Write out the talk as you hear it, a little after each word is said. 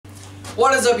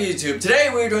What is up, YouTube? Today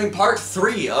we're doing part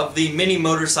 3 of the mini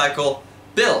motorcycle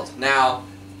build. Now,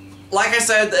 like I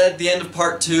said at the end of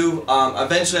part 2,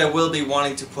 eventually I will be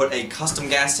wanting to put a custom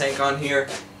gas tank on here,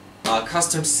 a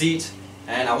custom seat,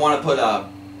 and I want to put a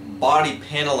body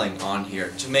paneling on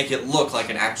here to make it look like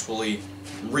an actually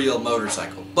real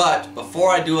motorcycle. But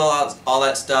before I do all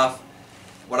that stuff,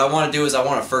 what I want to do is I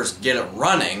want to first get it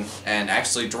running and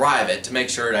actually drive it to make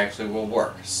sure it actually will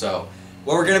work. So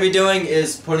what we're going to be doing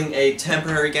is putting a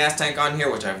temporary gas tank on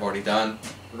here, which I've already done.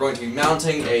 We're going to be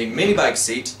mounting a mini bike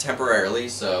seat temporarily,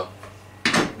 so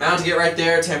mounting it right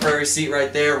there, temporary seat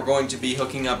right there. We're going to be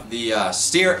hooking up the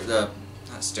the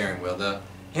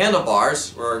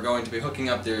handlebars. We're going to be hooking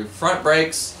up the front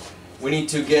brakes. We need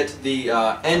to get the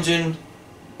engine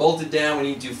bolted down.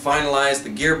 We need to finalize the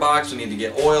gearbox. We need to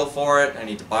get oil for it. I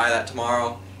need to buy that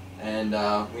tomorrow, and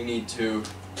we need to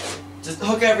just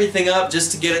hook everything up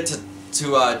just to get it to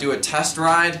do a test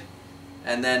ride.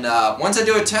 And then once I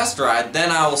do a test ride, then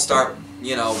I will start,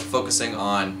 focusing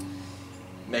on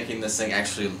making this thing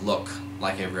actually look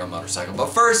like a real motorcycle. But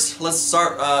first, let's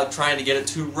start trying to get it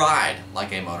to ride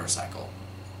like a motorcycle.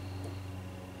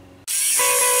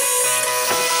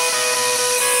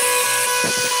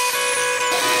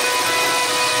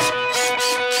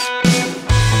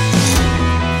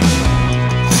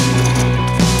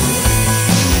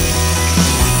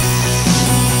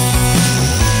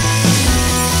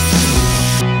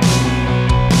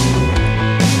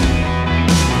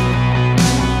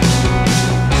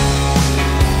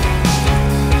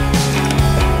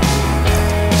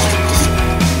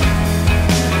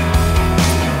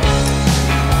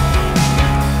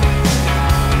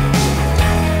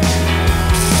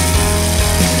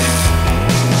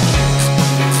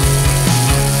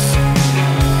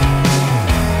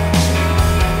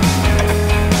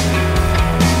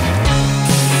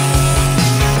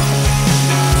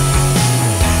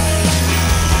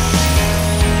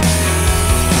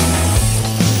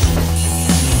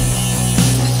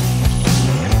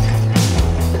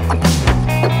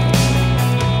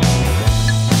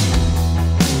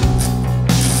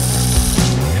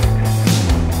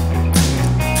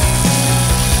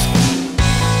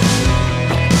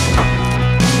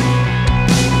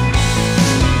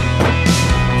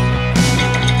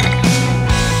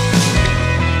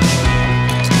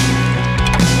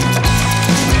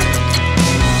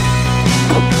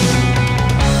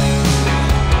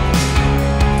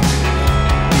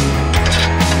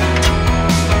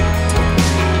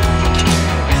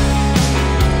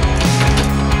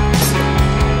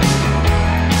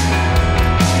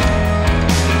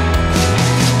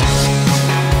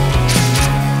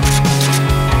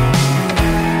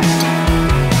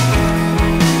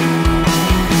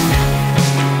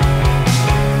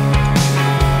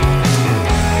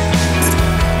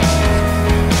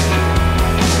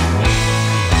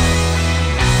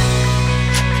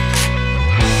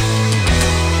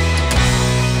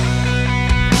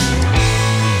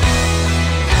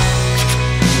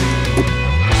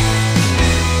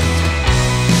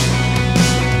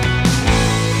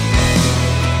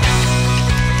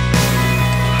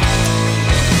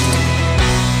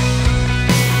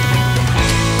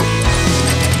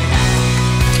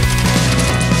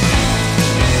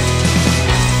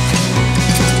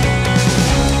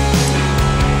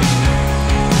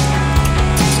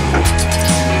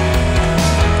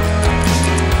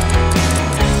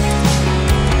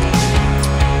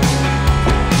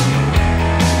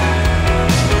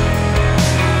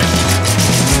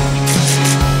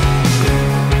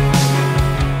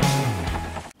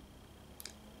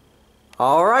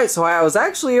 Alright, so I was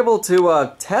actually able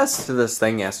to test this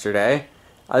thing yesterday.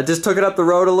 I just took it up the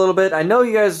road a little bit. I know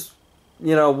you guys,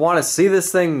 want to see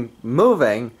this thing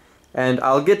moving, and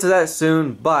I'll get to that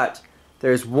soon, but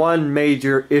there's one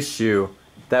major issue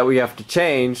that we have to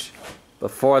change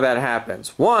before that happens.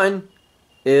 One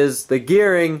is the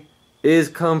gearing is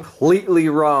completely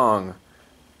wrong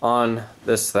on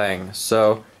this thing.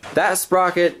 So that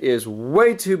sprocket is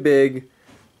way too big,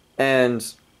 and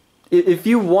if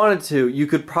you wanted to, you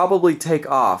could probably take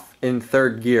off in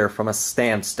third gear from a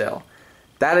standstill.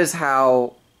 That is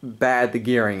how bad the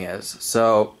gearing is.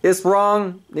 So it's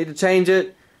wrong, need to change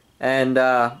it, and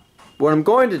what I'm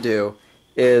going to do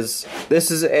is,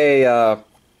 this is a,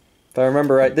 if I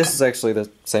remember right, this is actually the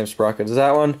same sprocket as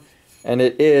that one, and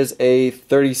it is a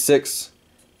 36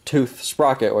 tooth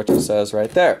sprocket, which it says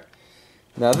right there.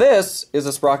 Now this is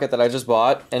a sprocket that I just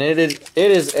bought, and it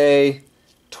is a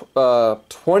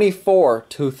 24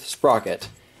 tooth sprocket.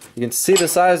 You can see the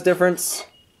size difference,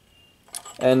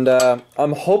 and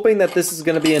I'm hoping that this is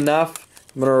going to be enough.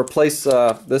 I'm going to replace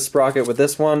this sprocket with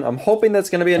this one. I'm hoping that's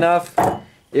going to be enough,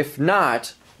 If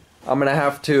not, I'm going to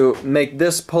have to make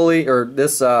this pulley, or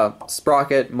this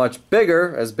sprocket, much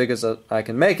bigger, as big as I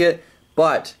can make it.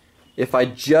 But if I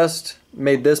just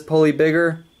made this pulley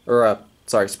bigger, or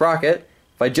sprocket,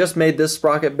 if I just made this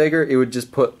sprocket bigger, it would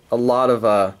just put a lot of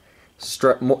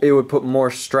it would put more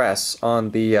stress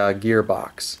on the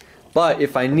gearbox. But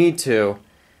if I need to,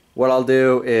 what I'll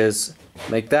do is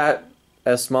make that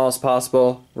as small as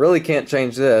possible. Really can't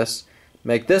change this.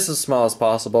 Make this as small as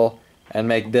possible, and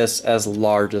make this as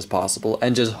large as possible,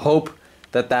 and just hope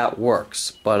that that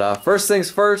works. But first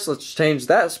things first, let's change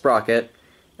that sprocket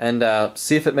and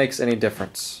see if it makes any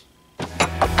difference.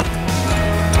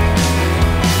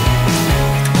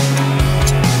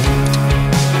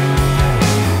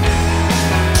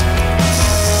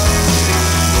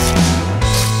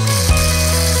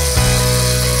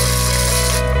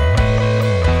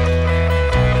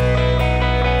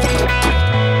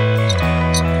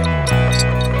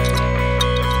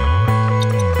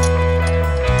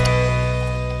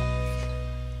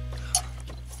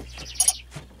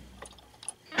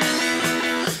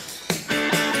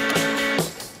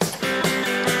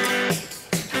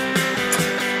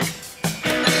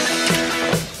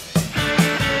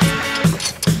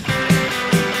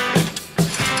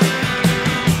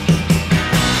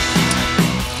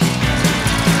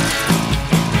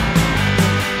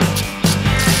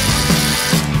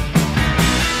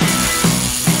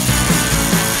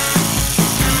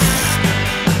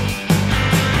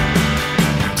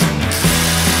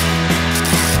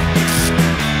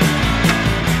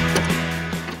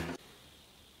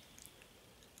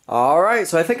 Alright,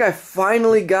 so I think I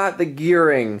finally got the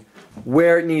gearing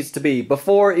where it needs to be.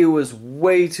 Before, it was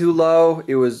way too low,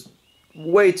 it was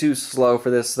way too slow for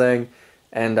this thing,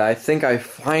 and I think I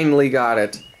finally got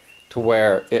it to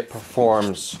where it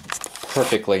performs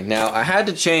perfectly. Now, I had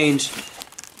to change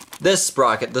this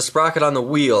sprocket, the sprocket on the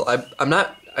wheel.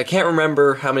 I can't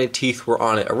remember how many teeth were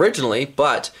on it originally,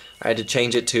 but I had to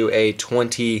change it to a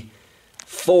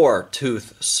 24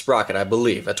 tooth sprocket, I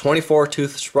believe. A 24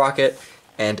 tooth sprocket.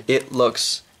 And it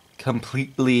looks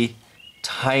completely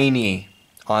tiny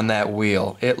on that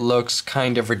wheel. It looks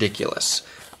kind of ridiculous.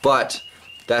 But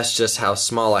that's just how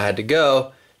small I had to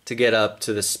go to get up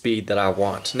to the speed that I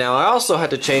want. Now, I also had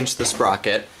to change the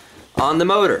sprocket on the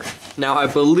motor. Now, I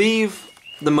believe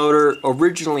the motor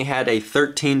originally had a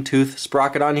 13 tooth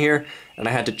sprocket on here, and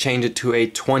I had to change it to a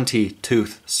 20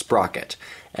 tooth sprocket.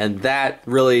 And that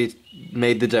really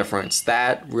made the difference.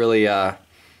 That really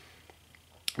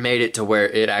made it to where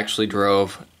it actually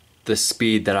drove the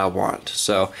speed that I want.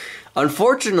 So,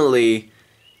 unfortunately,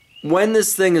 when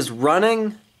this thing is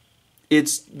running,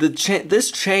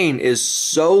 this chain is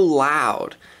so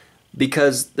loud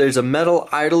because there's a metal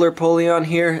idler pulley on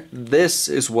here. This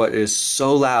is what is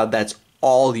so loud. That's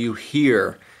all you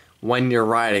hear when you're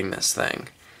riding this thing.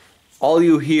 All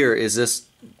you hear is this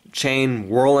chain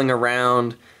whirling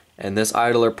around and this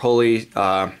idler pulley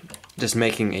just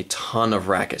making a ton of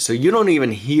racket. So you don't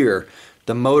even hear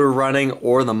the motor running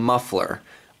or the muffler.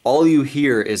 All you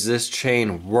hear is this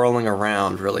chain whirling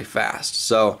around really fast.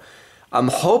 So I'm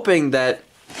hoping that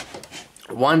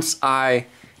once I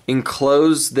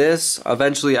enclose this,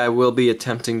 eventually I will be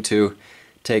attempting to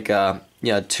take a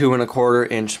 2 1/4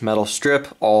 inch metal strip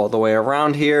all the way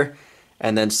around here,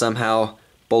 and then somehow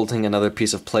bolting another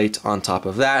piece of plate on top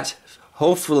of that,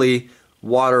 hopefully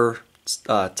water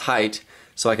tight,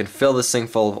 so I can fill this thing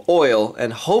full of oil,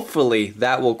 and hopefully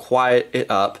that will quiet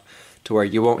it up to where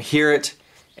you won't hear it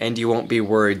and you won't be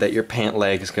worried that your pant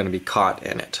leg is going to be caught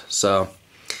in it. So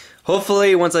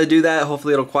hopefully once I do that,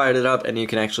 hopefully it'll quiet it up and you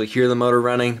can actually hear the motor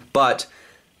running, but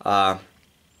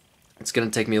it's going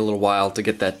to take me a little while to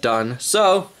get that done.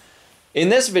 So in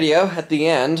this video at the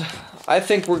end, I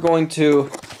think we're going to,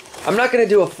 I'm not going to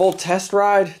do a full test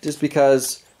ride just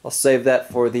because I'll save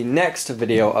that for the next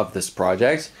video of this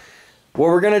project. What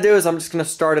we're going to do is I'm just going to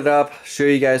start it up, show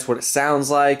you guys what it sounds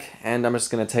like, and I'm just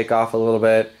going to take off a little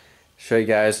bit, show you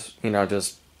guys,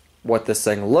 just what this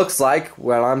thing looks like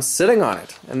while I'm sitting on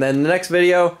it. And then the next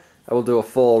video, I will do a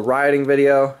full riding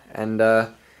video and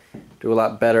do a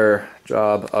lot better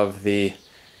job of the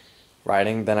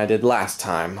riding than I did last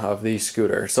time of the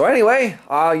scooter. So anyway,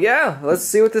 yeah, let's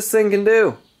see what this thing can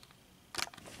do.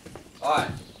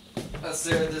 Alright, let's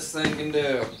see what this thing can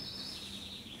do.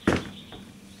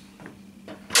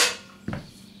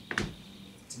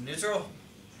 Neutral?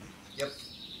 Yep.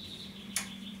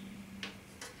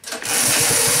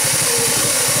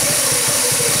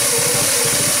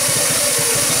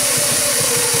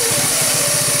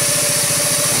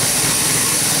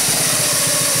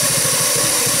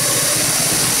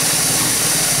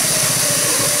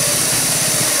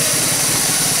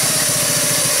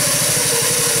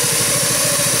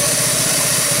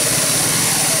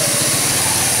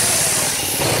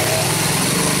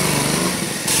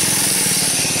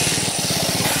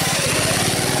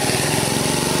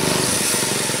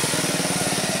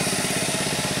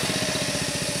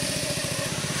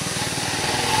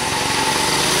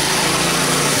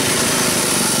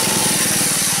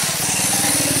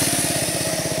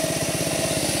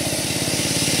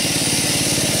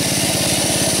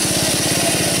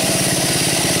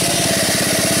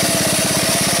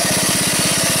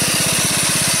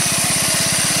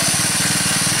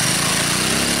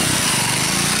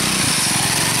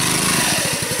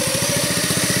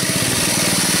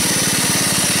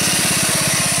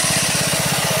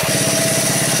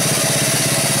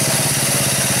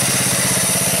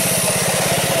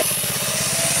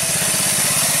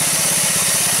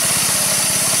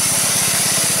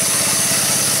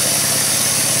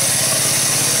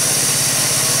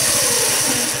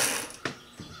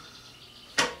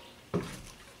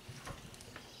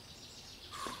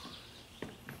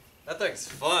 That thing's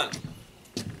fun.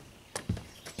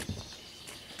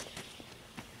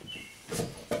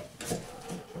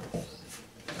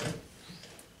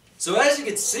 So as you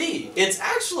can see, it's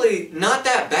actually not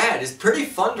that bad. It's pretty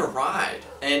fun to ride,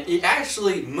 and it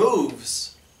actually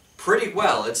moves pretty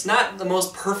well. It's not the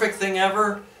most perfect thing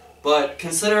ever, but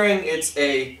considering it's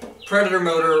a Predator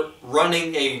motor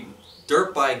running a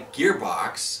dirt bike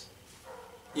gearbox,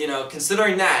 you know,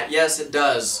 considering that, yes it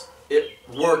does. It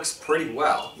works pretty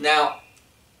well. Now,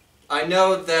 I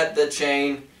know that the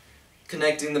chain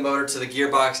connecting the motor to the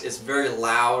gearbox is very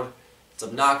loud. It's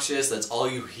obnoxious. That's all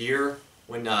you hear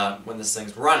when this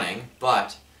thing's running,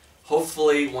 but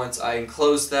hopefully once I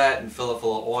enclose that and fill it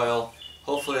full of oil,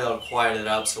 hopefully that'll quiet it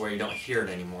up so where you don't hear it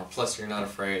anymore. Plus you're not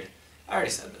afraid. I already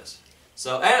said this.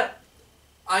 So, and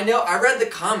I know I read the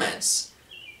comments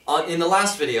in the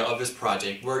last video of this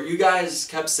project where you guys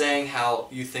kept saying how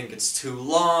you think it's too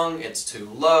long, it's too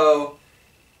low,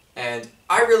 and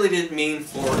I really didn't mean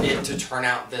for it to turn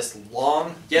out this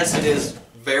long. Yes, it is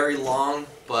very long,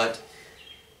 but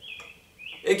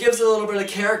it gives it a little bit of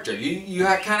character. You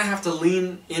kind of have to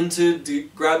lean into to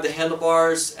grab the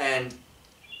handlebars, and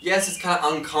yes, it's kind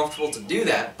of uncomfortable to do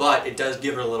that, but it does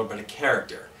give it a little bit of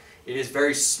character. It is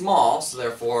very small, so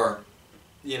therefore,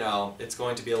 you know, it's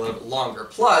going to be a little bit longer.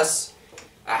 Plus,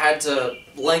 I had to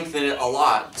lengthen it a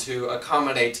lot to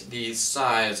accommodate the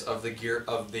size of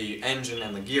the engine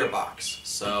and the gearbox.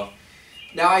 So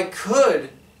now I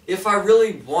could, if I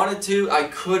really wanted to, I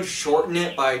could shorten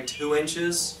it by 2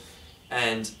 inches.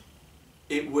 And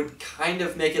it would kind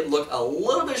of make it look a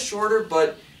little bit shorter,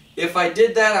 but if I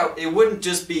did that, it wouldn't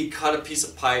just be cut a piece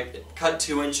of pipe, cut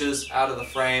 2 inches out of the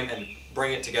frame and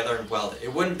bring it together and weld it.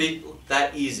 It wouldn't be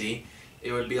that easy.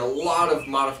 It would be a lot of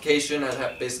modification.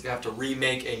 I'd basically have to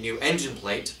remake a new engine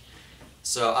plate.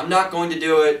 So I'm not going to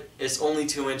do it. It's only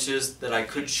 2 inches that I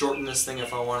could shorten this thing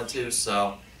if I wanted to,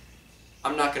 so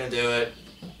I'm not going to do it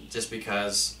just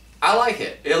because I like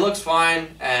it. It looks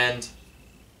fine, and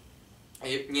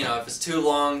you know, if it's too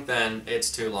long, then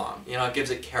it's too long. You know, it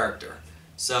gives it character.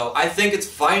 So I think it's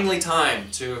finally time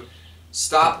to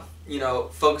stop, you know,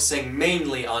 focusing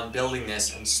mainly on building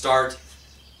this and start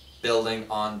building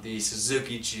on the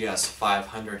Suzuki GS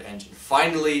 500 engine.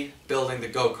 Finally building the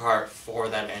go-kart for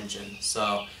that engine.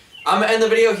 So I'm going to end the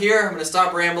video here. I'm going to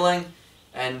stop rambling,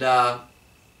 and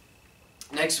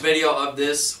next video of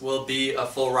this will be a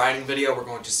full riding video. We're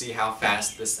going to see how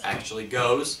fast this actually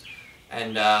goes,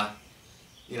 and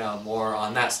you know, more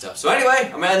on that stuff. So anyway,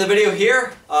 I'm going to end the video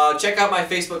here. Check out my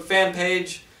Facebook fan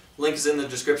page. Link is in the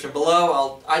description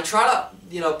below. I try to,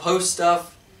 you know, post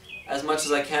stuff as much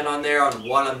as I can on there on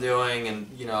what I'm doing and,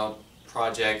 you know,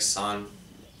 projects on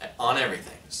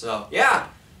everything. So yeah,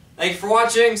 thank you for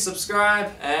watching,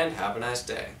 subscribe, and have a nice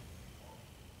day.